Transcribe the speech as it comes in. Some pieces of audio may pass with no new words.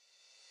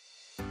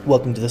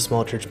Welcome to the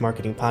Small Church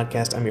Marketing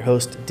Podcast. I'm your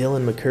host,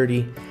 Dylan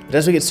McCurdy. But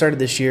as we get started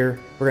this year,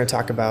 we're going to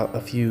talk about a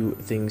few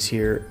things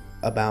here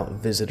about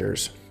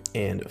visitors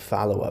and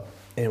follow-up.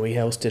 And we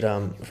hosted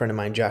a friend of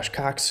mine, Josh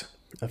Cox,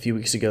 a few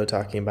weeks ago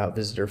talking about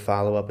visitor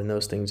follow-up and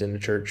those things in the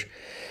church.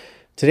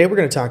 Today we're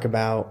going to talk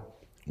about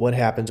what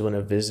happens when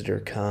a visitor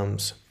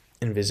comes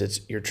and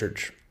visits your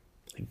church,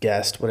 a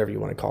guest, whatever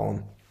you want to call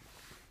them.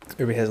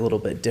 Everybody has a little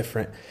bit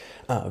different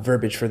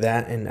verbiage for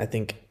that, and I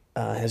think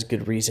has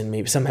good reason.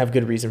 Maybe some have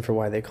good reason for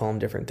why they call them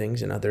different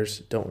things, and others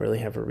don't really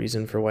have a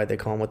reason for why they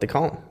call them what they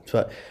call them.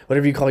 But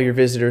whatever you call your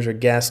visitors or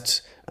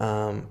guests,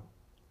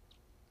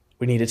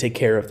 we need to take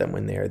care of them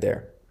when they are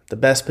there. The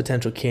best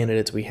potential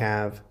candidates we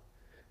have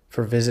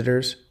for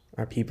visitors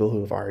are people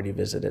who have already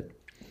visited.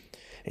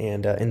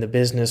 And in the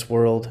business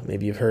world,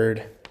 maybe you've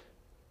heard,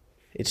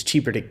 it's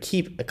cheaper to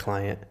keep a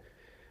client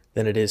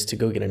than it is to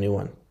go get a new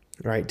one,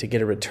 right? To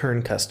get a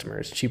return customer,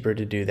 it's cheaper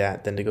to do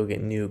that than to go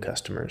get new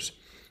customers.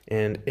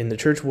 And in the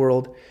church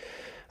world,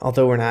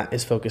 although we're not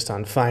as focused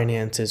on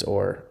finances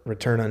or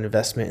return on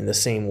investment in the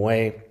same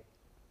way,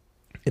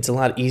 it's a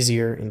lot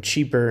easier and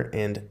cheaper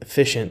and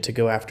efficient to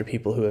go after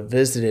people who have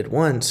visited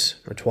once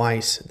or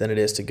twice than it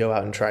is to go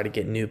out and try to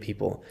get new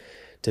people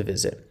to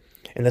visit.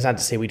 And that's not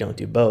to say we don't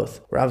do both.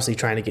 We're obviously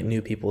trying to get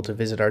new people to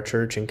visit our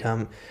church and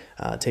come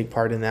take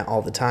part in that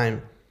all the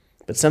time.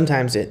 But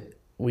sometimes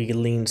we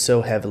lean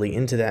so heavily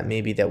into that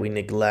maybe that we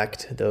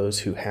neglect those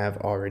who have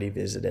already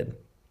visited.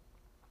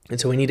 And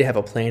so we need to have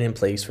a plan in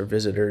place for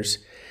visitors,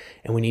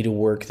 and we need to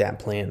work that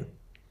plan.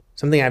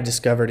 Something I've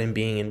discovered in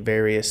being in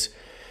various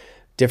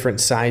different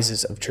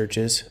sizes of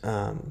churches,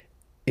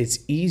 it's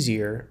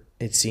easier,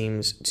 it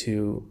seems,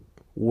 to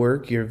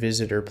work your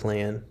visitor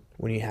plan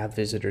when you have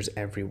visitors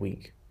every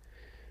week.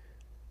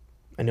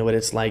 I know what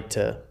it's like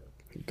to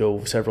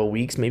go several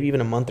weeks, maybe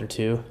even a month or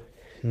two,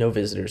 no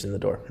visitors in the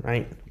door,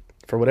 right?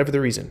 For whatever the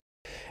reason.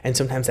 And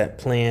sometimes that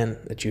plan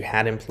that you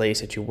had in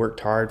place, that you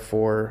worked hard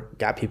for,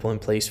 got people in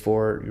place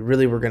for, you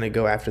really were going to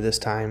go after this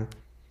time,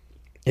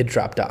 it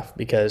dropped off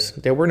because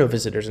there were no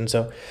visitors. And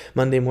so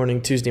Monday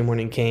morning, Tuesday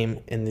morning came,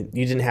 and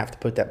you didn't have to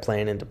put that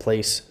plan into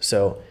place.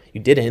 So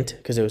you didn't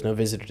because there was no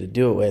visitor to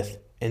do it with.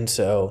 And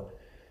so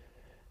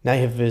now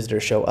you have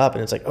visitors show up,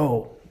 and it's like,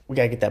 oh, we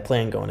got to get that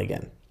plan going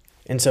again.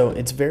 And so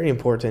it's very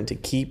important to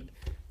keep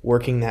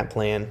working that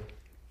plan,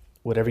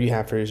 whatever you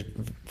have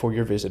for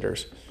your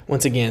visitors.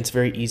 Once again, it's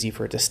very easy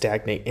for it to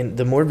stagnate. And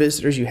the more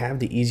visitors you have,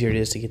 the easier it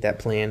is to get that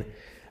plan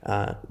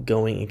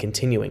going and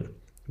continuing.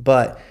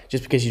 But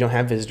just because you don't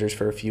have visitors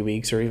for a few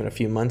weeks or even a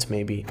few months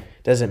maybe,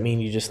 doesn't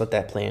mean you just let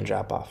that plan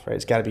drop off, right?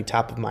 It's got to be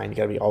top of mind. You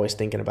got to be always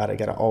thinking about it.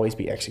 You got to always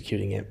be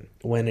executing it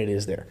when it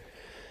is there.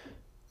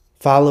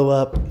 Follow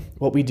up,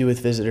 what we do with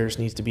visitors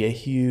needs to be a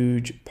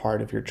huge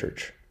part of your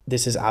church.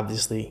 This is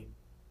obviously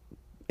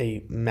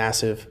a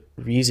massive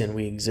reason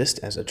we exist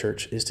as a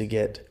church, is to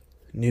get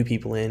new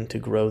people in to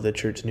grow the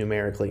church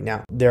numerically.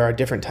 Now, there are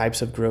different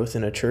types of growth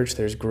in a church.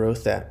 There's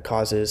growth that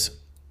causes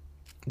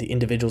the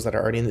individuals that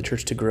are already in the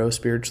church to grow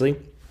spiritually,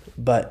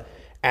 but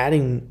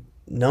adding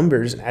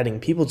numbers and adding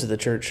people to the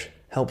church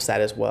helps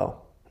that as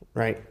well,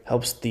 right?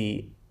 Helps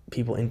the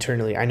people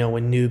internally. I know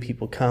when new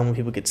people come, when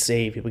people get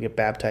saved, people get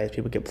baptized,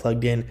 people get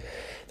plugged in,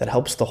 that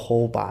helps the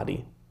whole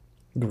body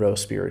grow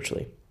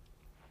spiritually.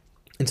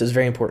 And so it's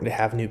very important to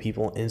have new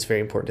people, and it's very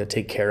important to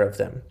take care of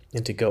them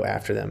and to go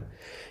after them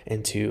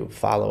and to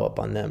follow up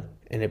on them.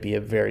 And it'd be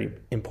a very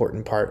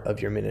important part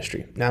of your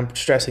ministry. Now, I'm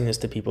stressing this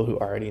to people who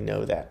already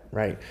know that,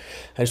 right?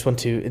 I just want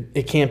to,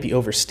 it can't be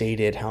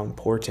overstated how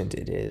important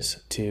it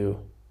is to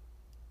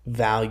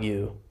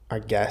value our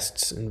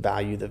guests and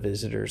value the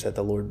visitors that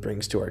the Lord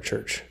brings to our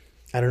church.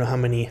 I don't know how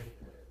many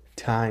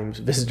times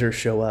visitors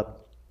show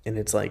up and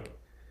it's like,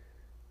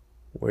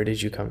 where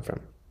did you come from?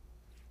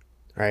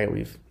 All right,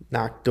 we've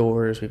knocked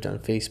doors, we've done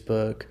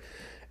Facebook,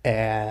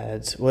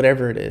 ads,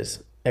 whatever it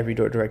is, every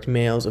door, direct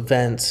mails,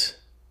 events.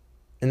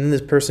 And then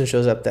this person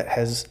shows up that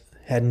has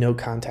had no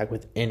contact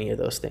with any of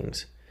those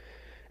things.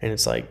 And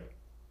it's like,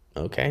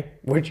 okay,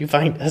 where'd you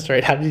find us,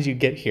 right? How did you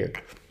get here?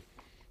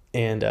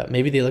 And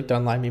maybe they looked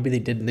online, maybe they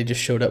didn't. They just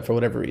showed up for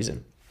whatever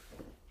reason,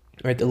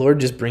 right? The Lord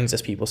just brings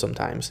us people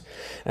sometimes.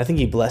 And I think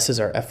he blesses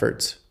our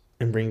efforts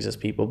and brings us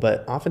people.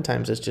 But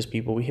oftentimes it's just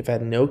people we have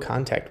had no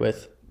contact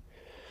with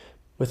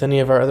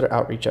any of our other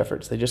outreach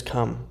efforts. They just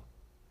come.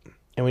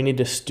 And we need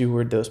to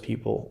steward those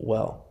people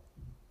well.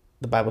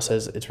 The Bible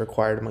says it's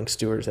required among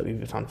stewards that we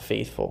be found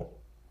faithful.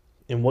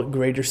 And what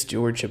greater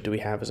stewardship do we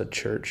have as a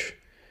church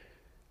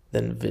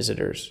than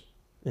visitors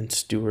and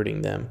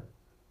stewarding them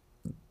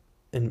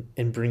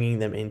and bringing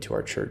them into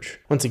our church?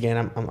 Once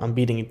again, I'm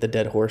beating the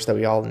dead horse that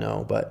we all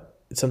know, but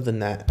it's something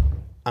that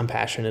I'm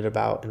passionate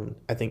about, and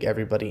I think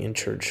everybody in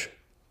church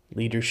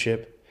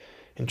leadership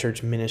and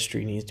church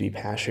ministry needs to be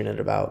passionate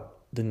about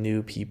the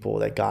new people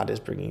that God is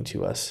bringing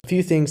to us. A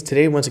few things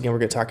today. Once again, we're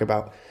going to talk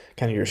about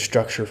kind of your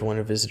structure for when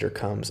a visitor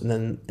comes. And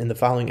then in the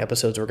following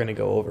episodes, we're going to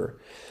go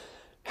over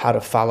how to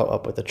follow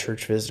up with a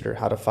church visitor,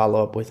 how to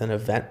follow up with an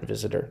event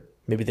visitor.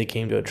 Maybe they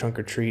came to a trunk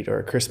or treat or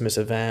a Christmas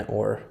event,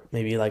 or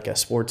maybe like a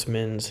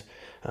sportsman's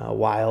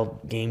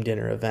wild game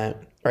dinner event.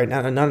 right?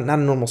 Not a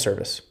normal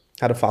service,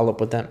 how to follow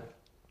up with them.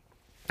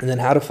 And then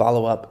how to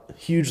follow up,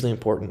 hugely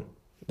important.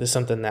 This is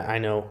something that I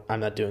know I'm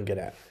not doing good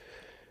at,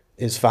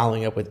 is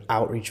following up with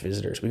outreach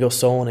visitors. We go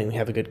soul winning, we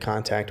have a good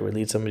contact, or we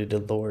lead somebody to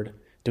the Lord.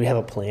 Do we have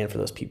a plan for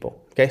those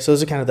people? Okay, so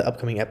those are kind of the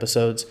upcoming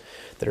episodes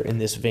that are in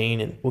this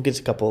vein, and we'll get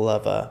a couple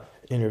of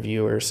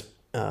interviewers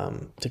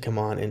to come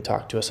on and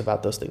talk to us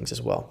about those things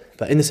as well.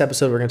 But in this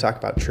episode, we're going to talk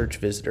about church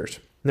visitors.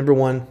 Number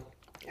one,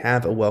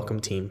 have a welcome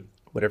team,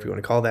 whatever you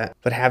want to call that.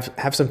 But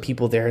have some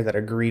people there that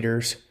are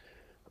greeters,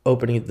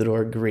 opening the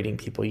door, greeting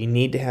people. You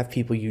need to have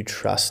people you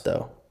trust,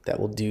 though, that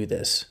will do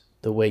this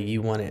the way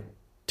you want it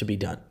to be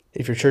done.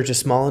 If your church is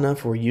small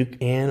enough where you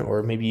can,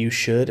 or maybe you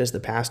should as the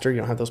pastor, you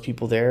don't have those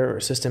people there, or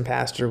assistant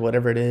pastor,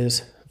 whatever it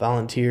is,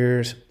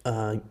 volunteers,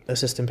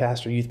 assistant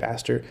pastor, youth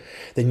pastor,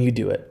 then you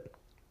do it.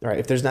 All right,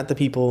 if there's not the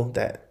people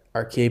that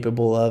are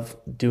capable of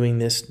doing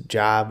this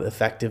job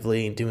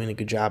effectively and doing a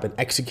good job and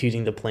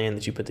executing the plan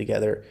that you put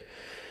together,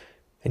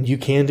 and you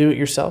can do it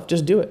yourself,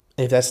 just do it.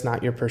 If that's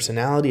not your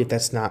personality, if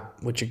that's not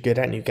what you're good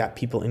at, and you've got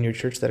people in your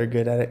church that are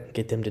good at it,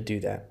 get them to do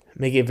that.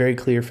 Make it very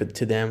clear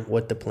to them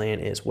what the plan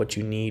is, what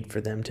you need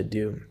for them to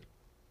do.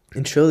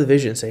 And show the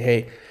vision. Say,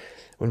 hey,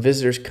 when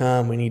visitors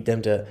come, we need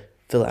them to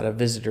fill out a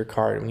visitor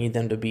card. We need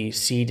them to be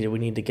seated. We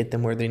need to get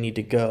them where they need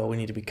to go. We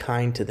need to be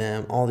kind to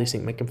them. All these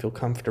things, make them feel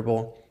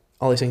comfortable.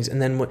 All these things.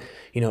 And then,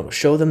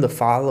 show them the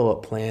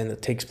follow-up plan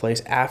that takes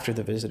place after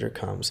the visitor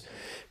comes.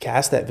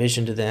 Cast that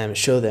vision to them and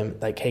show them,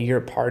 like, hey, you're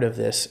a part of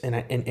this.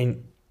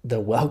 And the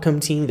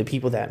welcome team, the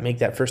people that make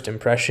that first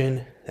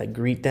impression, that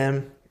greet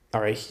them,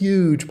 are a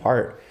huge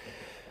part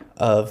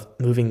of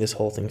moving this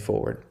whole thing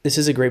forward. This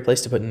is a great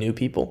place to put new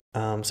people.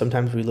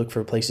 Sometimes we look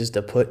for places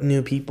to put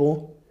new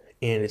people,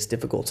 and it's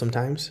difficult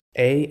sometimes.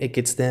 A, it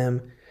gets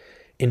them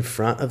in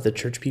front of the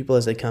church people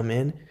as they come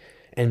in.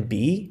 And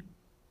B,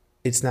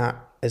 it's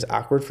not as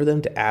awkward for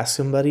them to ask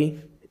somebody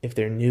if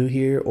they're new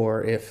here,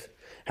 or if,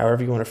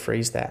 however you want to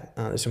phrase that.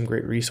 There's some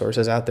great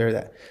resources out there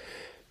that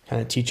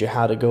kind of teach you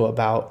how to go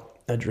about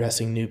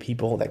addressing new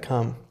people that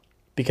come,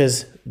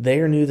 because they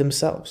are new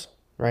themselves,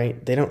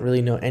 right? They don't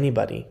really know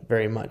anybody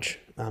very much,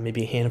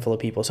 maybe a handful of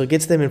people. So it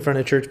gets them in front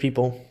of church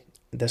people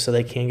so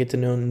they can get to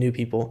know new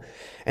people.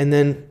 And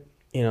then,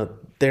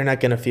 they're not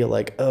going to feel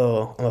like,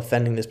 oh, I'm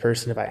offending this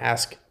person if I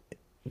ask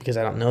because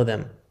I don't know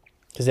them,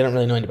 because they don't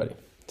really know anybody.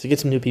 So get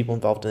some new people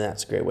involved in that.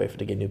 It's a great way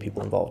to get new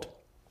people involved.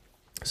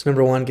 So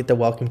number one, get the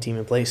welcome team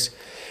in place.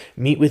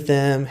 Meet with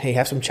them. Hey,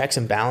 have some checks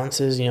and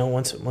balances,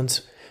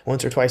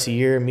 once or twice a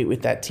year, meet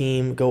with that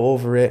team, go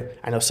over it.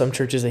 I know some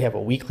churches, they have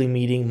a weekly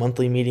meeting,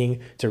 monthly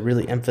meeting to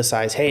really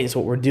emphasize, hey, this is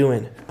what we're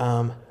doing.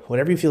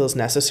 Whatever you feel is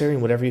necessary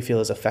and whatever you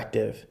feel is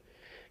effective,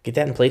 get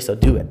that in place. So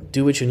do it.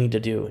 Do what you need to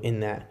do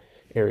in that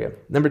area.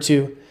 Number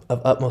two,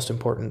 of utmost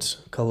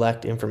importance,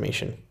 collect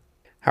information.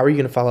 How are you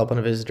going to follow up on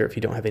a visitor if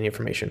you don't have any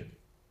information?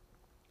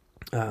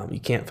 You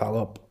can't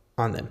follow up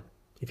on them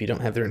if you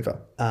don't have their info.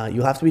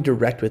 You'll have to be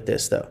direct with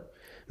this, though.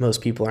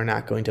 Most people are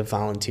not going to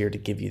volunteer to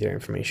give you their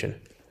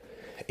information.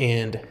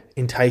 And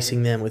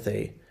enticing them with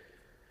a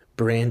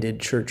branded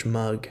church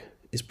mug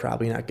is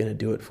probably not going to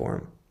do it for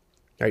them. All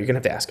right, you're going to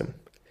have to ask them.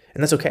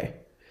 And that's okay.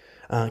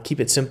 Keep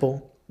it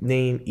simple.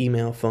 Name,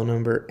 email, phone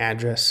number,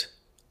 address.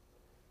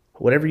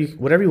 Whatever you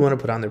want to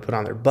put on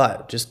there.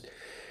 But just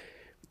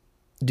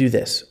do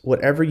this.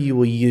 Whatever you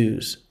will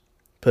use,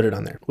 put it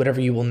on there.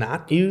 Whatever you will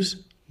not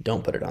use,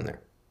 don't put it on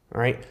there.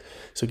 All right?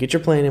 So get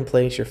your plan in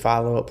place, your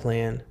follow-up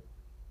plan,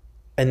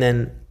 and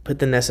then put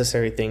the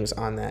necessary things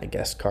on that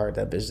guest card,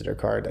 that visitor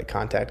card, that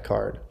contact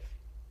card.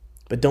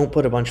 But don't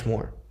put a bunch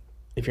more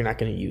if you're not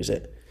going to use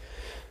it.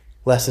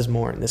 Less is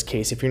more in this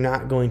case. If you're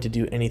not going to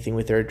do anything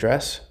with their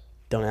address,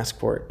 don't ask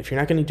for it. If you're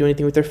not going to do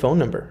anything with their phone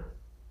number,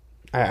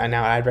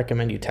 now I'd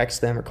recommend you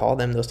text them or call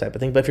them, those type of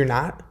things. But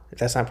if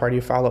that's not part of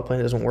your follow-up plan,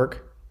 it doesn't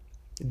work,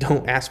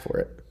 don't ask for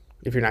it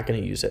if you're not going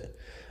to use it.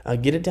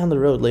 Get it down the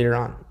road later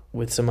on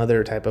with some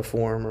other type of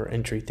form or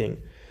entry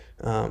thing.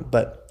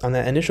 But on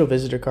that initial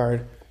visitor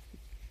card,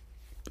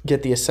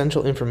 get the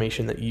essential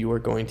information that you are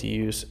going to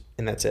use,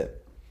 and that's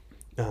it.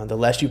 The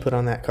less you put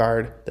on that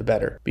card, the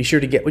better. Be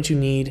sure to get what you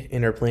need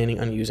and are planning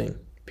on using,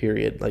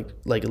 period.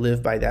 Like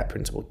live by that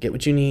principle. Get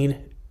what you need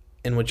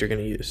and what you're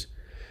going to use.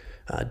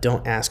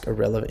 Don't ask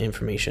irrelevant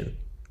information.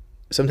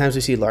 Sometimes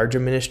we see larger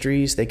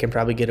ministries, they can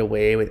probably get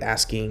away with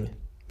asking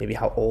maybe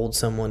how old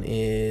someone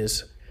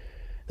is,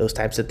 those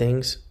types of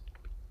things,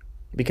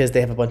 because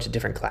they have a bunch of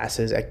different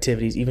classes,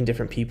 activities, even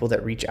different people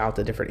that reach out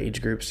to different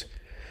age groups.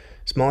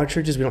 Smaller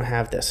churches, we don't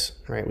have this,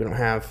 right? We don't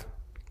have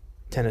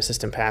 10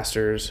 assistant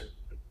pastors,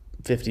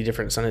 50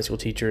 different Sunday school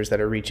teachers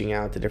that are reaching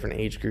out to different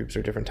age groups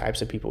or different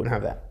types of people. We don't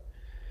have that.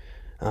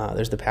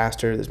 There's the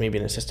pastor, there's maybe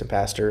an assistant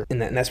pastor,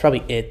 and that's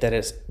probably it that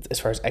is as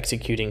far as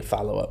executing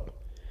follow-up.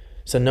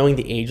 So knowing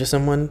the age of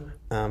someone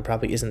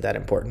probably isn't that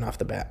important off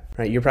the bat,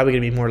 right? You're probably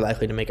going to be more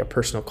likely to make a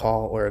personal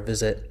call or a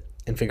visit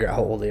and figure out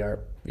how old they are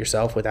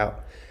yourself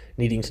without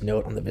needing to know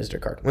it on the visitor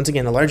card. Once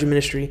again, a larger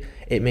ministry,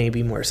 it may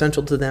be more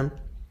essential to them,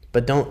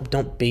 but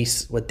don't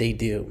base what they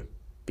do,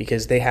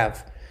 because they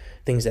have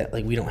things that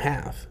we don't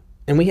have.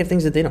 And we have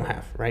things that they don't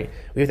have, right?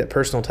 We have that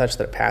personal touch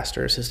that a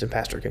pastor, assistant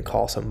pastor can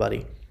call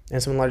somebody.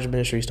 And some larger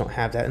ministries don't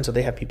have that, and so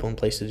they have people in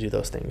place to do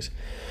those things.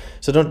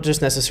 So don't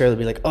just necessarily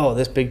be like, oh,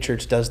 this big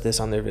church does this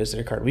on their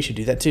visitor card. We should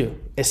do that too.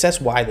 Assess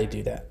why they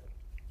do that.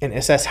 And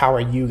assess how are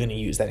you going to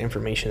use that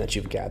information that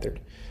you've gathered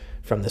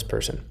from this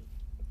person.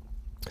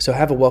 So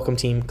have a welcome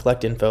team,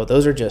 collect info.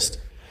 Those are just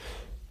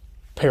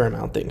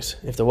paramount things.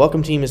 If the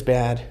welcome team is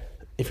bad,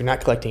 if you're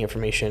not collecting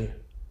information,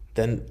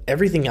 then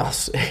everything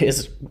else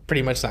is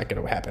pretty much not going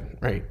to happen,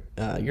 right?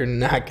 You're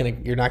not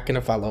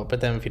gonna follow up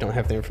with them if you don't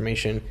have the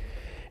information.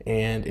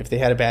 And if they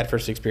had a bad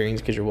first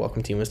experience because your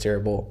welcome team was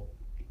terrible,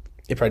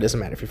 it probably doesn't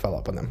matter if you follow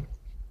up on them.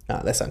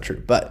 That's not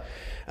true, but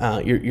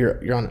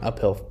you're on an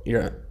uphill.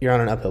 You're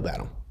on an uphill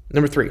battle.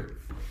 Number 3,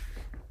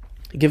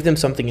 give them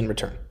something in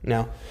return.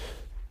 Now,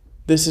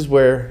 this is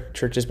where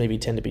churches maybe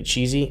tend to be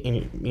cheesy,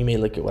 and you may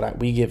look at what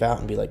we give out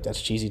and be like,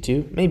 that's cheesy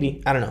too.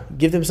 Maybe, I don't know.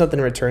 Give them something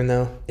in return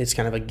though. It's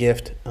kind of a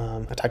gift.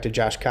 I talked to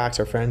Josh Cox,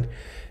 our friend,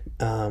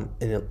 in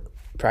the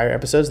prior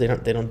episodes. They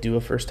don't do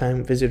a first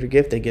time visitor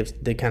gift.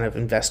 They kind of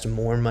invest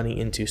more money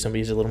into somebody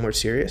who's a little more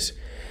serious.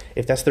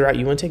 If that's the route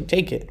you want to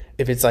take it.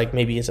 If it's like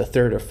maybe it's a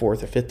 3rd or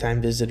 4th or 5th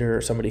time visitor or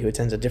somebody who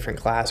attends a different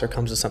class or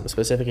comes to something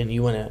specific and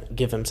you want to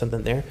give them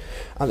something there,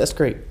 that's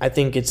great. I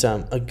think it's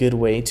a good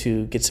way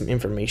to get some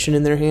information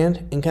in their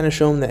hand and kind of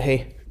show them that,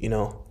 hey,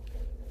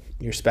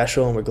 you're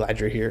special and we're glad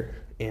you're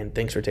here and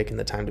thanks for taking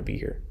the time to be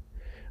here.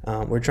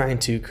 We're trying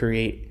to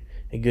create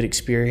a good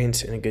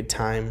experience and a good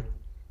time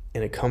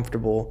and a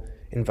comfortable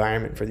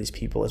environment for these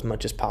people as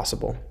much as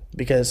possible,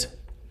 because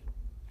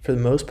for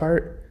the most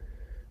part,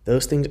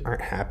 those things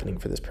aren't happening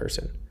for this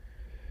person,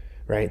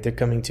 right? They're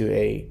coming to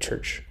a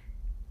church.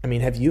 I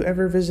mean, have you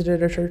ever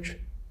visited a church?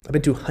 I've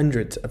been to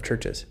hundreds of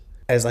churches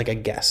as like a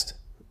guest,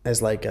 as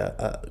like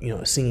a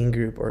singing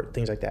group or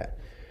things like that.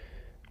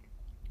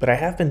 But I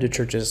have been to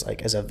churches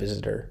like as a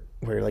visitor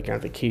where like you're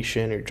on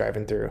vacation or you're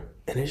driving through,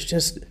 and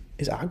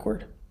it's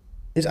awkward.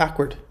 It's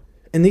awkward.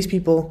 And these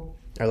people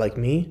are like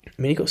me.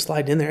 I mean, you go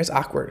slide in there, it's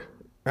awkward,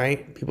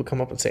 right? People come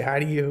up and say hi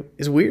to you.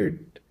 It's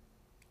weird.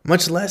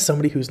 Much less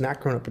somebody who's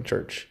not grown up in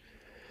church,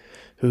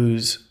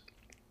 who's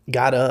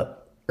got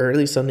up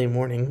early Sunday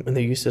morning when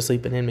they're used to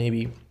sleeping in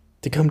maybe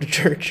to come to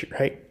church,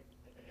 right?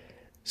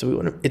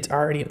 So it's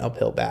already an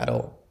uphill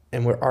battle,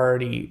 and we're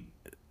already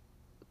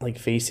like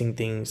facing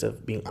things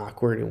of being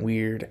awkward and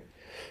weird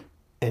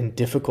and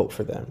difficult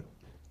for them.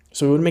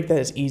 So we want to make that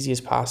as easy as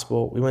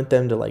possible. We want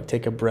them to like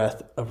take a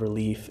breath of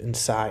relief and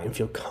sigh and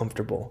feel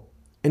comfortable.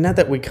 And not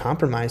that we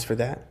compromise for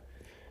that,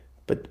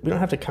 but we don't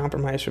have to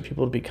compromise for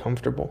people to be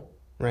comfortable.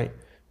 Right?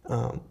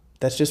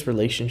 That's just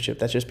relationship.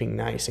 That's just being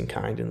nice and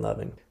kind and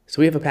loving.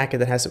 So we have a packet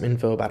that has some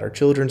info about our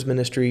children's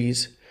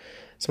ministries,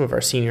 some of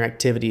our senior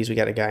activities. We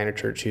got a guy in our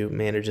church who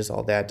manages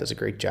all that, does a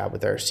great job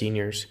with our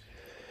seniors.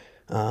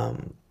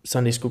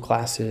 Sunday school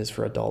classes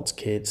for adults,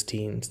 kids,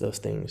 teens, those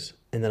things.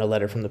 And then a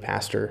letter from the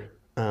pastor.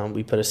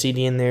 We put a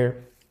CD in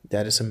there.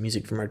 That is some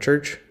music from our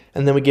church.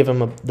 And then we give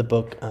them the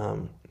book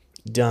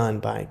Done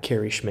by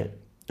Carrie Schmidt.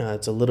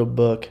 It's a little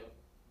book.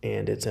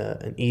 And it's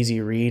an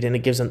easy read, and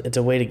it's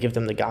a way to give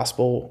them the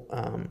gospel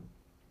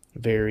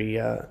very,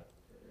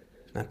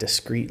 not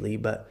discreetly,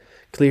 but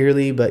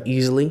clearly, but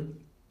easily.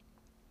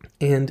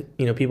 And,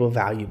 people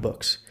value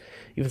books.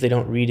 Even if they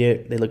don't read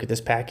it, they look at this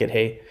packet,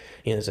 hey,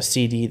 there's a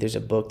CD, there's a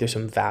book, there's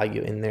some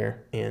value in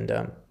there. And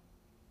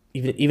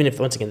even if,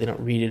 once again, they don't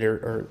read it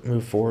or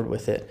move forward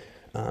with it,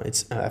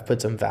 I've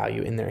put some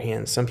value in their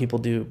hands. Some people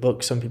do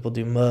books, some people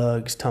do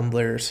mugs,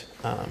 tumblers,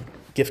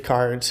 gift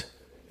cards,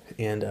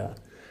 and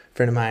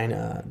friend of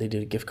mine, they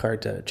did a gift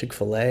card to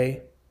Chick-fil-A.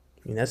 I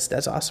mean,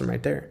 that's awesome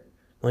right there.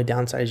 The only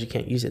downside is you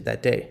can't use it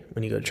that day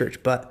when you go to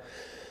church. But,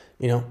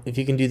 if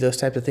you can do those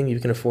types of things, you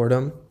can afford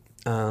them,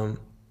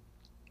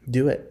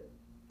 do it.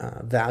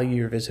 Value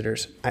your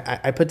visitors.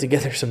 I put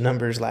together some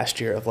numbers last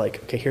year of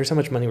like, okay, here's how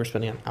much money we're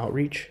spending on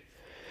outreach.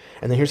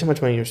 And then here's how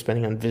much money you're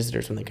spending on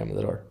visitors when they come to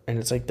the door. And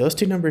it's like, those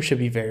two numbers should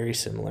be very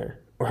similar.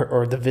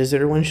 Or the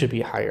visitor one should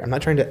be higher. I'm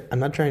not trying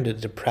to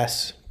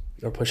depress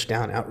or push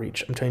down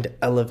outreach. I'm trying to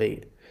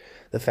elevate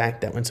the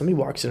fact that when somebody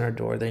walks in our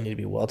door, they need to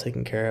be well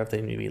taken care of, they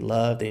need to be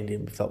loved, they need to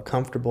be felt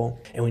comfortable,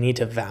 and we need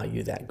to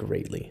value that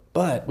greatly.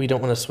 But we don't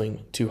want to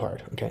swing too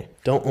hard, okay?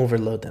 Don't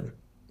overload them,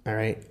 all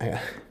right?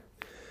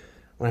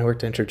 When I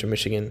worked in Church of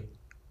Michigan,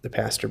 the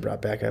pastor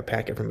brought back a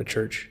packet from a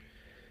church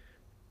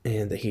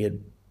and that he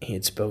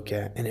had spoke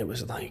at, and it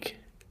was like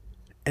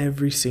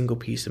every single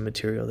piece of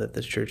material that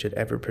this church had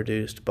ever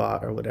produced,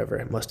 bought, or whatever,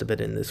 it must have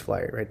been in this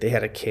flyer, right? They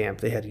had a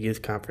camp, they had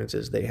youth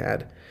conferences, they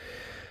had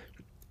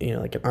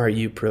like an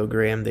RU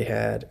program. They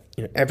had,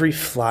 every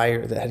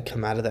flyer that had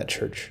come out of that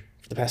church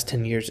for the past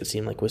 10 years, it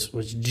seemed like was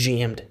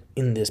jammed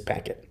in this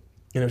packet.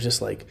 And it was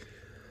just like,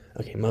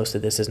 okay, most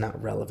of this is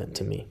not relevant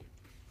to me.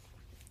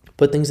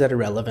 Put things that are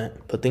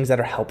relevant, put things that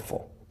are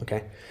helpful,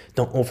 okay?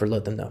 Don't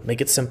overload them though.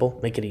 Make it simple,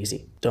 make it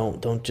easy.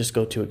 Don't just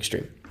go too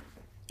extreme.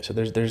 So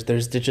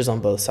there's ditches on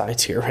both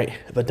sides here, right?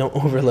 But don't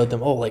overload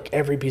them. Oh, like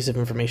every piece of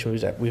information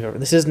we've ever.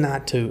 This is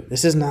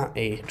not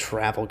a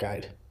travel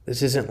guide.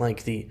 This isn't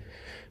like the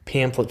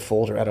pamphlet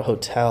folder at a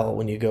hotel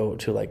when you go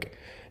to like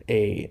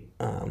a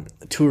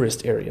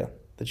tourist area,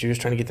 that you're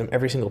just trying to get them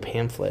every single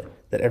pamphlet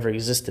that ever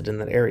existed in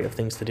that area of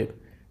things to do.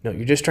 No,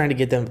 you're just trying to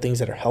get them things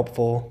that are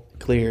helpful,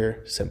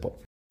 clear,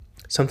 simple.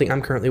 Something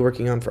I'm currently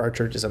working on for our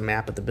church is a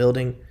map of the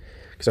building,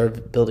 because our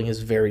building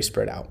is very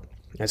spread out.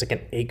 It's like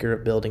an acre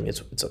of building.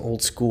 It's an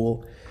old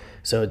school,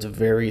 so it's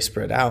very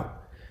spread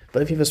out.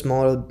 But if you have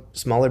a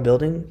smaller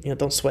building,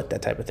 don't sweat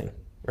that type of thing,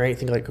 right?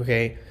 Think like,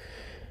 okay,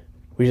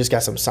 we just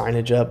got some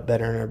signage up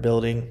better in our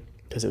building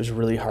because it was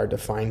really hard to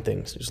find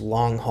things. There's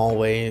long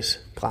hallways,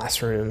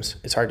 classrooms.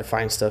 It's hard to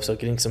find stuff. So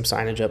getting some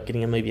signage up,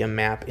 getting maybe a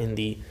map in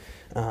the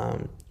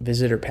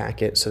visitor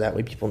packet, so that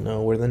way people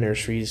know where the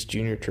nurseries,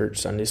 junior church,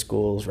 Sunday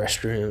schools,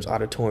 restrooms,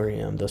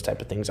 auditorium, those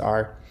type of things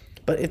are.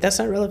 But if that's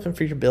not relevant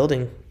for your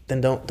building,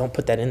 then don't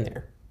put that in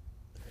there.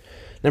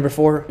 Number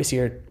 4 is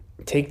here,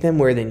 take them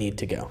where they need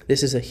to go.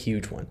 This is a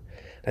huge one.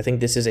 I think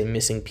this is a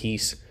missing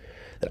piece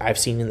that I've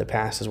seen in the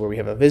past, is where we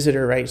have a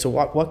visitor, right? So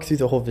walk through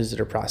the whole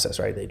visitor process,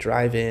 right? They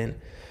drive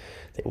in,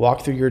 they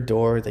walk through your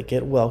door, they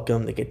get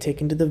welcomed, they get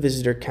taken to the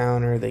visitor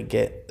counter, they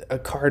get a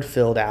card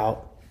filled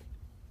out.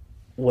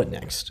 What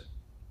next?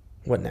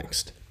 What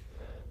next?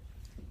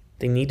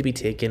 They need to be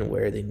taken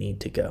where they need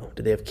to go.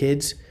 Do they have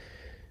kids?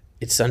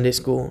 It's Sunday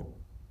school.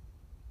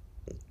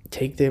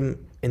 Take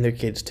them and their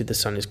kids to the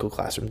Sunday school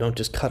classroom. Don't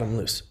just cut them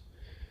loose.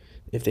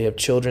 If they have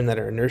children that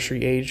are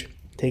nursery age,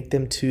 take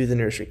them to the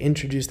nursery.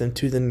 Introduce them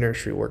to the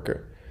nursery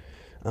worker.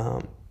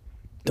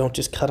 Don't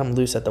just cut them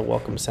loose at the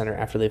welcome center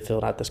after they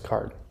filled out this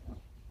card.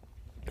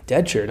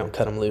 Dead sure don't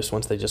cut them loose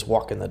once they just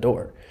walk in the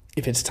door.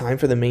 If it's time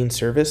for the main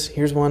service,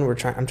 here's one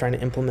I'm trying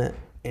to implement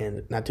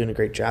and not doing a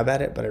great job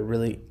at it, but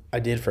I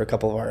did for a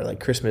couple of our like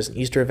Christmas and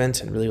Easter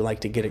events, and really like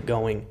to get it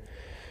going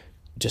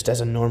just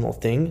as a normal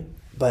thing.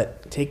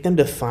 But take them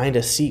to find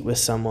a seat with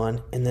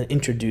someone and then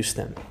introduce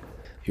them.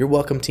 Your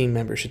welcome team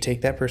member should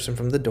take that person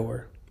from the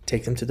door,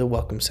 take them to the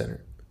welcome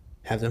center,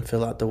 have them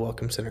fill out the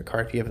welcome center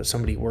card. If you have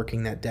somebody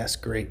working that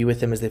desk, great. Be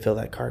with them as they fill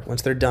that card.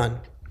 Once they're done,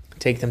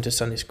 take them to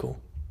Sunday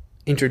school.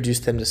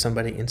 Introduce them to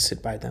somebody and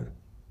sit by them.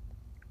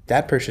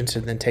 That person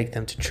should then take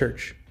them to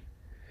church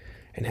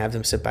and have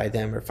them sit by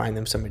them, or find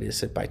them somebody to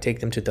sit by. Take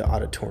them to the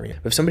auditorium.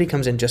 If somebody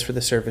comes in just for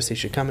the service, they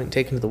should come and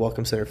take them to the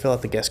welcome center, fill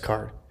out the guest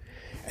card,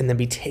 and then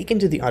be taken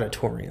to the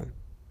auditorium.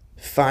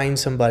 Find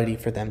somebody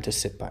for them to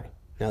sit by.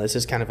 Now, this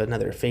is kind of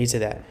another phase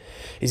of that,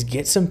 is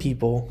get some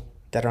people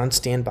that are on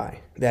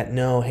standby, that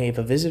know, hey, if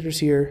a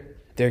visitor's here,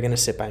 they're going to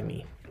sit by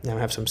me. Now,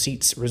 I have some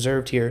seats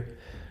reserved here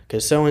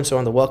because so-and-so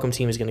on the welcome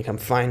team is going to come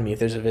find me if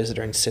there's a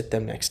visitor and sit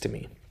them next to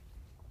me.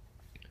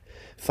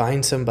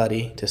 Find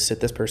somebody to sit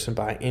this person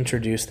by,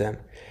 introduce them,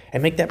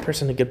 and make that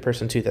person a good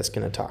person too that's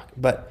going to talk.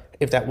 But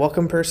if that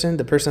welcome person,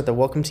 the person at the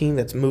welcome team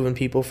that's moving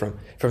people from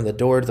the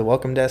door to the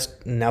welcome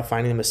desk, and now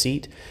finding them a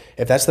seat,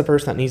 if that's the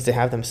person that needs to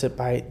have them sit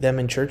by them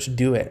in church,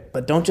 do it.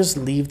 But don't just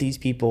leave these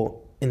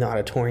people in the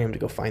auditorium to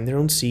go find their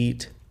own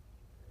seat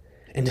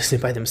and to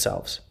sit by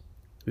themselves.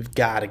 We've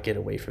got to get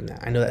away from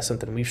that. I know that's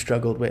something we've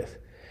struggled with.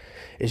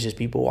 It's just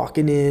people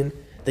walking in,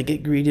 they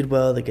get greeted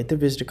well, they get their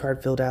visitor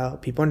card filled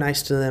out, people are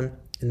nice to them,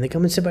 and they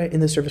come and sit in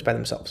the service by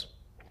themselves.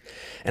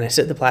 And I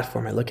sit at the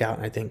platform, I look out,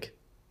 and I think,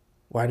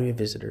 why do we have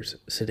visitors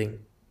sitting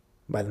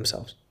by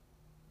themselves?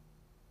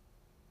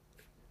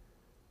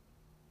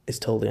 It's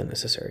totally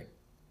unnecessary.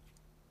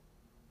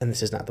 And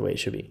this is not the way it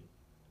should be.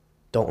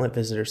 Don't let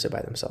visitors sit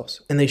by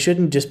themselves. And they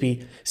shouldn't just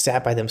be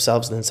sat by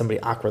themselves and then somebody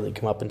awkwardly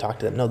come up and talk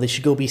to them. No, they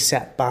should go be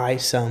sat by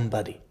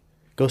somebody.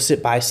 Go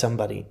sit by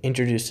somebody,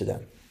 introduce to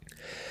them.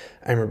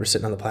 I remember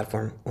sitting on the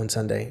platform one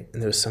Sunday,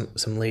 and there was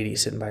some lady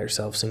sitting by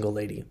herself, single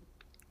lady.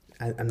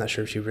 I'm not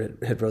sure if she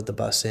had rode the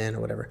bus in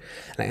or whatever.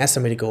 And I asked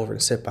somebody to go over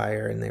and sit by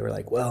her, and they were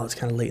like, well, it's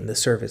kind of late in the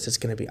service. It's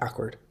going to be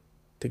awkward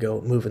to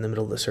go move in the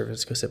middle of the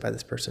service, go sit by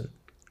this person.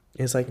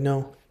 And it's like,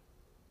 no.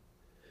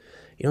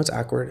 You know what's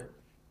awkward?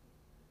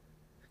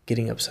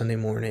 Getting up Sunday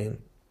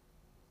morning,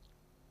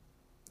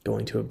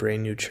 going to a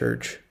brand new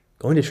church,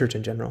 going to church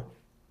in general,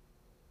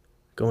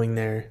 going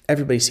there.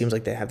 Everybody seems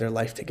like they have their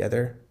life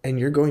together, and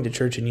you're going to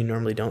church and you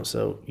normally don't,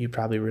 so you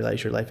probably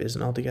realize your life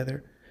isn't all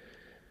together.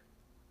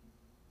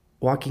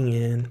 Walking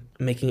in,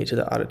 making it to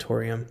the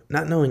auditorium,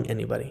 not knowing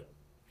anybody,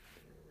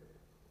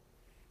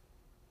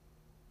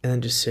 and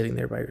then just sitting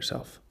there by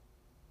yourself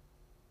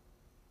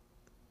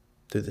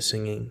through the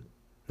singing,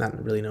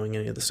 not really knowing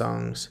any of the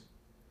songs,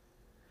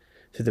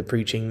 through the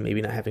preaching,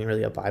 maybe not having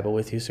really a Bible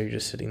with you, so you're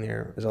just sitting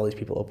there as all these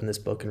people open this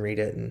book and read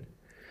it, and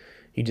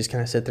you just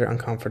kind of sit there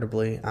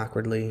uncomfortably,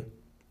 awkwardly,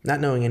 not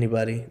knowing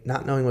anybody,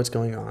 not knowing what's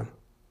going on, and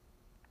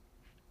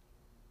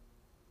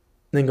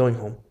then going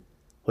home.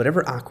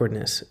 Whatever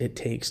awkwardness it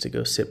takes to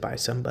go sit by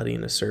somebody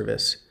in a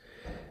service,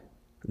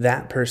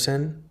 that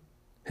person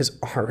has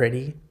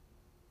already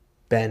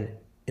been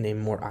in a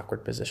more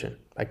awkward position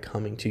by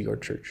coming to your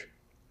church.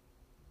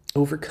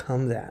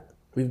 Overcome that.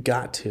 We've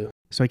got to.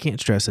 So I can't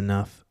stress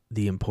enough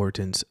the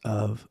importance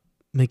of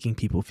making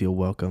people feel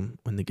welcome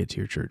when they get to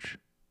your church,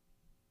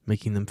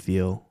 making them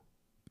feel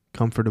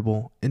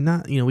comfortable, and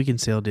not, we can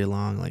say all day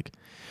long, like,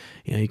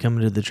 you come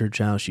into the church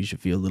house, you should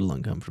feel a little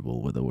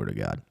uncomfortable with the Word of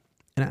God.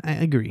 And I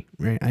agree,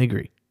 right? I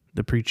agree.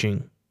 The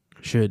preaching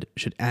should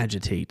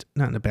agitate,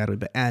 not in a bad way,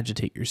 but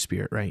agitate your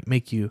spirit, right?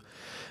 Make you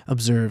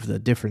observe the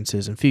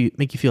differences and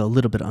make you feel a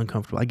little bit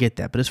uncomfortable. I get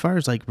that. But as far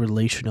as like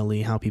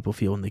relationally, how people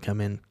feel when they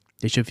come in,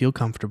 they should feel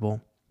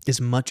comfortable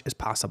as much as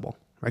possible,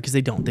 right? Because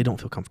they don't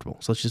feel comfortable.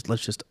 So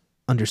let's just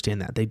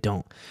understand that they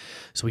don't.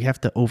 So we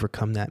have to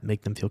overcome that,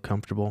 make them feel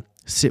comfortable,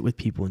 sit with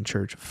people in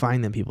church,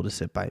 find them people to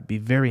sit by, be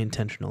very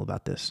intentional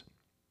about this.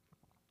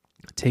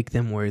 Take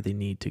them where they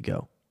need to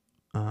go.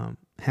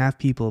 Have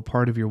people a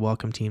part of your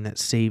welcome team that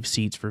save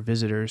seats for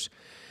visitors,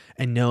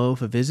 and know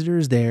if a visitor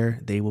is there,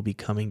 they will be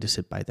coming to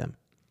sit by them.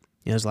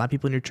 There's a lot of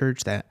people in your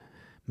church that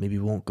maybe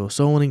won't go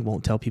soul winning,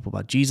 won't tell people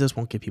about Jesus,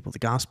 won't give people the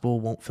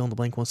gospel, won't fill in the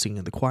blank, won't sing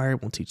in the choir,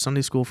 won't teach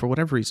Sunday school for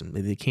whatever reason.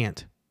 Maybe they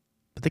can't,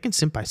 but they can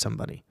sit by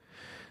somebody.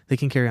 They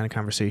can carry on a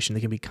conversation.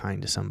 They can be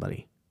kind to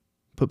somebody.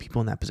 Put people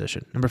in that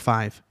position. Number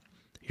 5,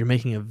 you're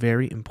making a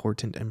very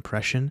important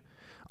impression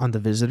on the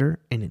visitor,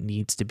 and it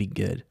needs to be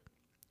good.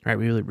 Right?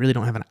 We really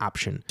don't have an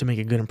option to make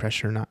a good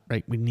impression or not,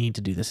 right? We need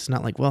to do this. It's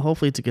not like, well,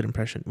 hopefully it's a good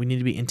impression. We need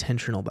to be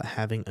intentional about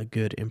having a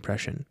good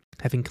impression.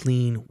 Having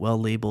clean,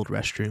 well-labeled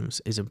restrooms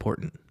is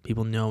important.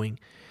 People knowing.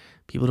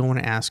 People don't want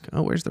to ask,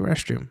 oh, where's the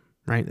restroom?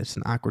 Right? That's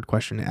an awkward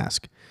question to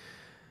ask.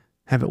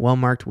 Have it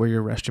well-marked where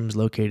your restroom is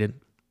located.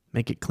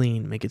 Make it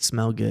clean. Make it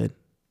smell good.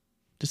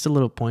 Just a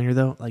little pointer,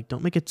 though. Like,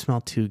 don't make it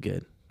smell too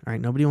good. All right?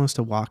 Nobody wants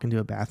to walk into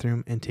a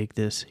bathroom and take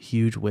this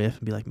huge whiff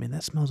and be like, man,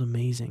 that smells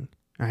amazing.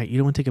 All right, you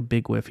don't want to take a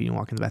big whiff when you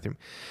walk in the bathroom.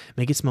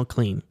 Make it smell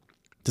clean.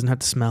 It doesn't have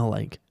to smell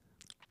like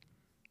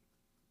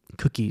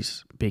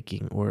cookies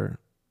baking or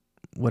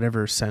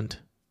whatever scent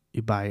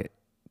you buy it,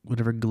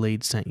 whatever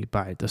Glade scent you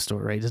buy at the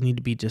store, right? It doesn't need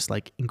to be just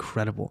like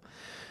incredible,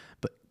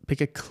 but pick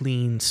a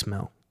clean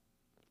smell.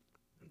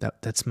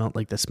 That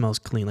smells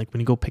clean. Like when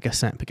you go pick a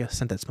scent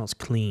that smells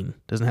clean.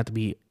 It doesn't have to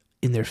be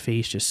in their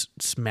face,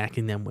 just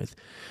smacking them with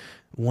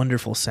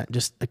wonderful scent,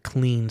 just a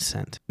clean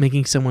scent.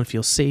 Making someone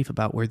feel safe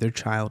about where their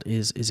child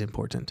is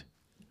important.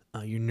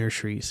 Your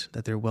nurseries,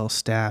 that they're well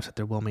staffed, that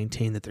they're well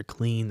maintained, that they're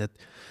clean, that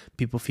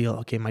people feel,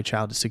 okay, my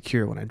child is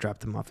secure when I drop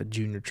them off at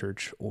junior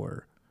church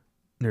or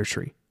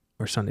nursery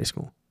or Sunday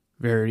school.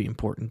 Very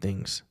important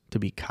things to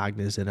be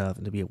cognizant of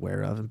and to be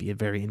aware of and be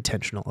very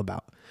intentional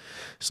about.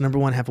 So number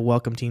 1, have a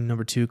welcome team.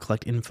 Number 2,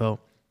 collect info.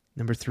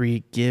 Number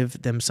 3,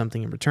 give them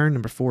something in return.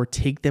 Number 4,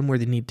 take them where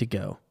they need to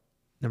go.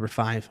 Number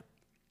 5,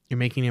 you're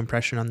making an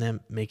impression on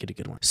them, make it a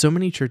good one. So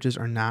many churches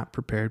are not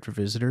prepared for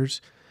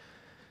visitors.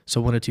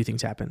 So one of 2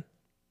 things happen.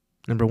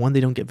 Number 1, they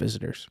don't get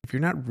visitors. If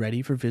you're not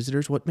ready for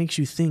visitors, what makes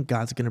you think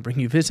God's going to bring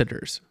you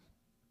visitors?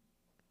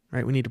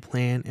 Right? We need to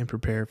plan and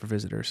prepare for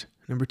visitors.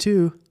 Number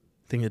 2,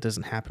 thing that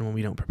doesn't happen when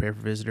we don't prepare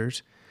for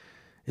visitors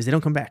is they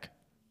don't come back.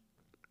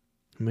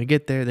 When they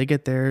get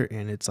there,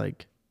 and it's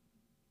like,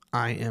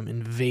 I am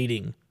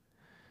invading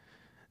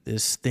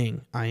this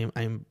thing.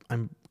 I'm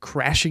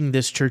crashing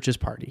this church's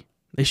party.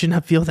 They should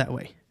not feel that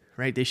way,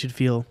 right? They should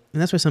feel,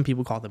 and that's why some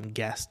people call them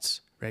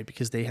guests, right?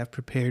 Because they have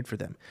prepared for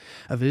them.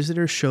 A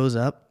visitor shows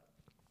up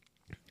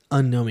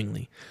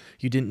unknowingly.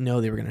 You didn't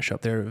know they were going to show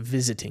up. They're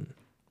visiting,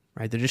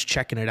 right? They're just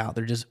checking it out.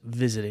 They're just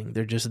visiting.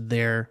 They're just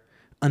there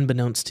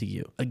unbeknownst to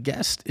you. A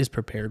guest is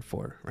prepared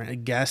for, right? A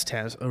guest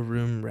has a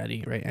room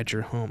ready, right, at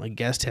your home. A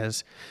guest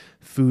has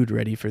food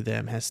ready for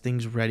them, has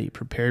things ready,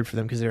 prepared for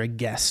them because they're a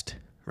guest,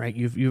 right?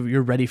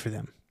 You're ready for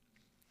them.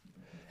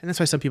 And that's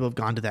why some people have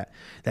gone to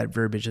that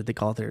verbiage that they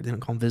call they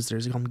don't call them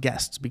visitors, they call them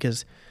guests,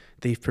 because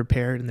they've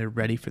prepared and they're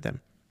ready for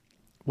them.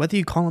 Whether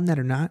you call them that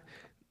or not,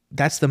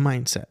 that's the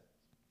mindset.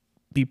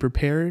 Be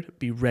prepared,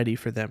 be ready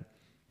for them.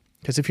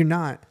 Because if you're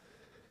not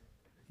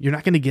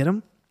going to get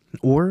them,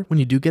 or when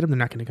you do get them, they're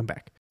not going to come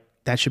back.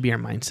 That should be our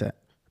mindset.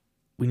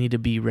 We need to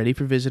be ready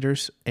for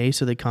visitors, A,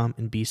 so they come,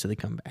 and B, so they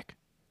come back.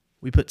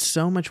 We put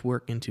so much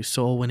work into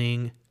soul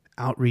winning,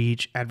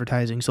 outreach,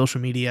 advertising,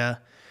 social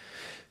media,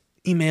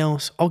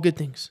 emails, all good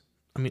things.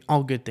 I mean,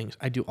 all good things.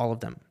 I do all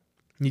of them.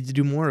 We need to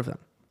do more of them.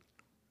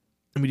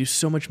 And we do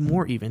so much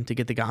more even to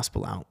get the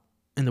gospel out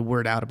and the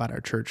word out about our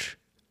church.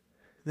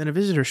 Then a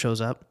visitor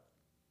shows up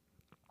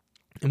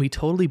and we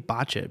totally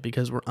botch it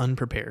because we're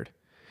unprepared.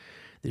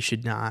 This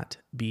should not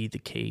be the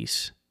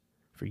case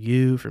for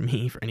you, for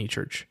me, for any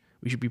church.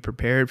 We should be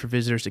prepared for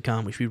visitors to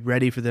come. We should be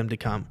ready for them to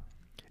come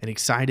and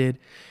excited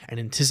and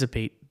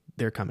anticipate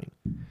their coming.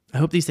 I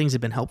hope these things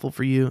have been helpful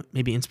for you,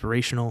 maybe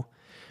inspirational,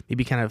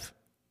 maybe kind of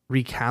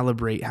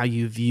recalibrate how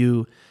you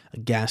view a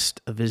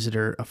guest, a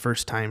visitor, a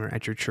first-timer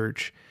at your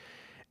church,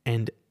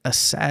 and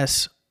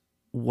assess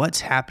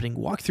what's happening.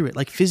 Walk through it.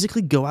 Like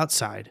physically go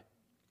outside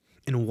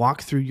and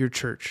walk through your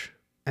church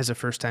as a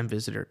first-time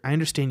visitor. I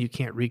understand you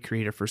can't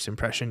recreate a first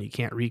impression. You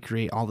can't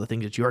recreate all the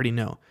things that you already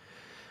know.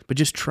 But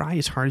just try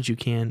as hard as you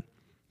can.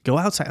 Go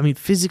outside. I mean,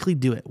 physically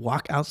do it.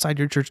 Walk outside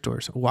your church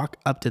doors. Walk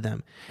up to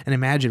them and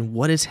imagine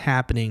what is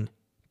happening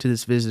to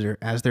this visitor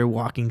as they're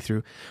walking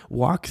through.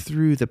 Walk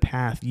through the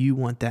path you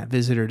want that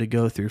visitor to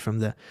go through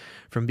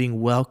from being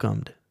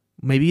welcomed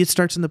Maybe it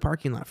starts in the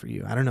parking lot for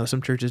you. I don't know.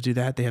 Some churches do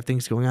that. They have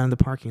things going on in the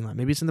parking lot.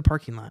 Maybe it's in the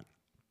parking lot.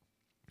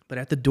 But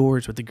at the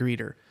doors with the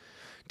greeter,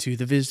 to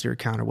the visitor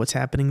counter, what's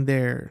happening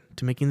there,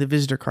 to making the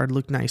visitor card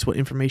look nice, what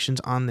information's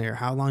on there,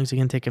 how long is it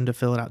going to take them to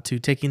fill it out, to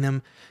taking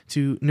them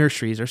to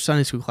nurseries or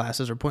Sunday school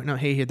classes, or pointing out,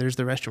 hey, here, there's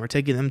the restroom, or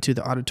taking them to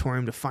the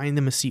auditorium to find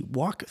them a seat.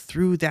 Walk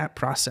through that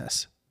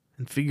process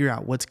and figure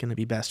out what's going to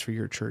be best for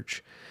your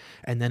church,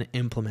 and then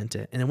implement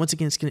it. And then once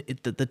again, it's going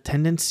to, the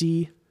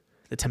tendency,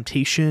 the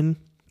temptation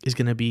is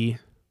going to be,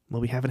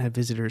 well, we haven't had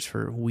visitors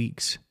for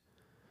weeks.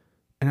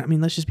 And I mean,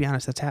 let's just be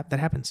honest, that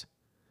happens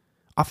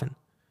often.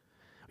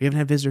 We haven't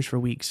had visitors for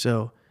weeks,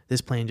 so this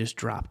plan just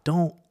dropped.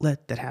 Don't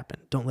let that happen.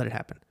 Don't let it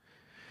happen.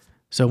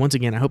 So once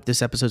again, I hope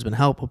this episode's been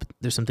helpful. Hope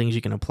there's some things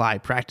you can apply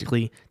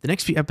practically. The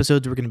next few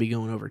episodes, we're going to be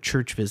going over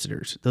church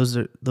visitors. Those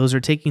are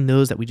taking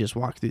those that we just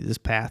walked through this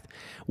path,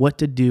 what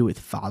to do with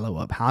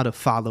follow-up, how to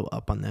follow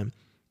up on them.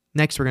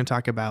 Next, we're going to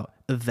talk about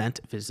event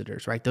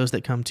visitors, right? Those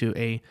that come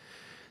to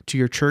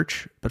your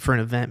church, but for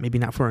an event, maybe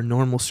not for a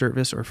normal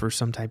service or for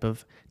some type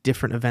of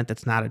different event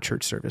that's not a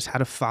church service, how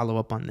to follow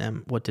up on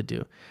them, what to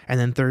do. And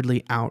then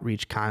thirdly,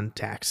 outreach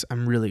contacts.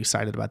 I'm really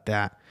excited about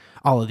that.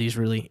 All of these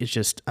really, it's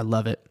just, I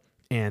love it.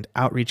 And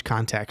outreach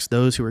contacts,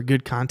 those who are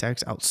good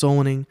contacts out soul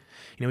winning.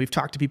 You know, we've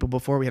talked to people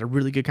before. We had a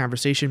really good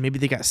conversation. Maybe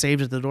they got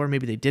saved at the door.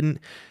 Maybe they didn't.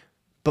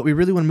 But we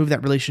really want to move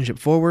that relationship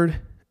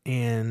forward.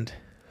 And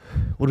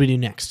what do we do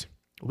next?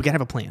 We got to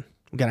have a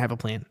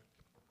plan.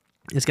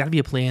 It's got to be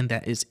a plan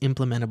that is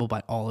implementable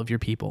by all of your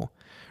people,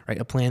 right?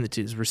 A plan that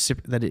is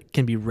that it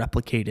can be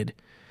replicated.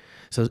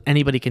 So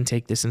anybody can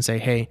take this and say,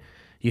 hey,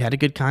 you had a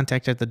good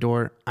contact at the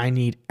door. I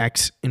need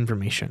X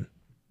information.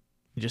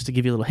 Just to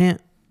give you a little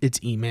hint, it's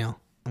email.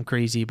 I'm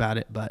crazy about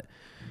it, but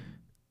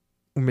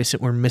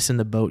we're missing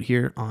the boat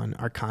here on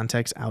our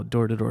contacts out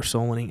door-to-door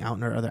soul winning, out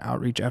in our other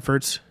outreach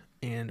efforts,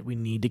 and we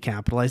need to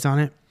capitalize on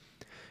it.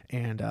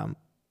 And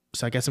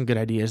so I got some good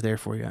ideas there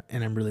for you,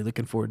 and I'm really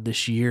looking forward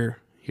this year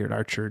here at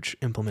our church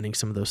implementing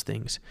some of those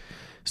things.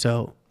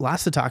 So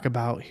lots to talk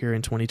about here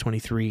in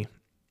 2023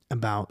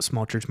 about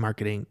small church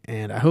marketing,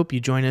 and I hope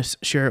you join us,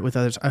 share it with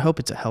others. I hope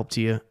it's a help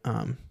to you.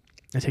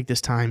 I take this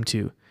time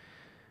to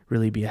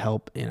really be a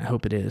help, and I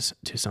hope it is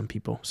to some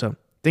people. So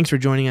thanks for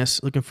joining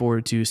us. Looking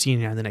forward to seeing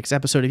you on the next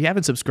episode. If you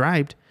haven't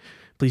subscribed,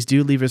 please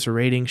do leave us a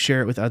rating,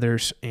 share it with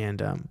others,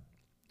 and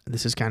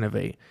this is kind of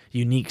a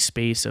unique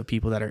space of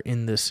people that are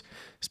in this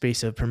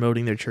space of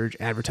promoting their church,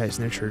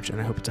 advertising their church,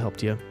 and I hope it's a help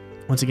to you.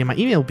 Once again, my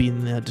email will be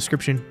in the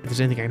description. If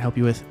there's anything I can help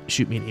you with,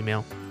 shoot me an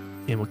email,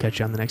 and we'll catch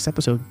you on the next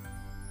episode.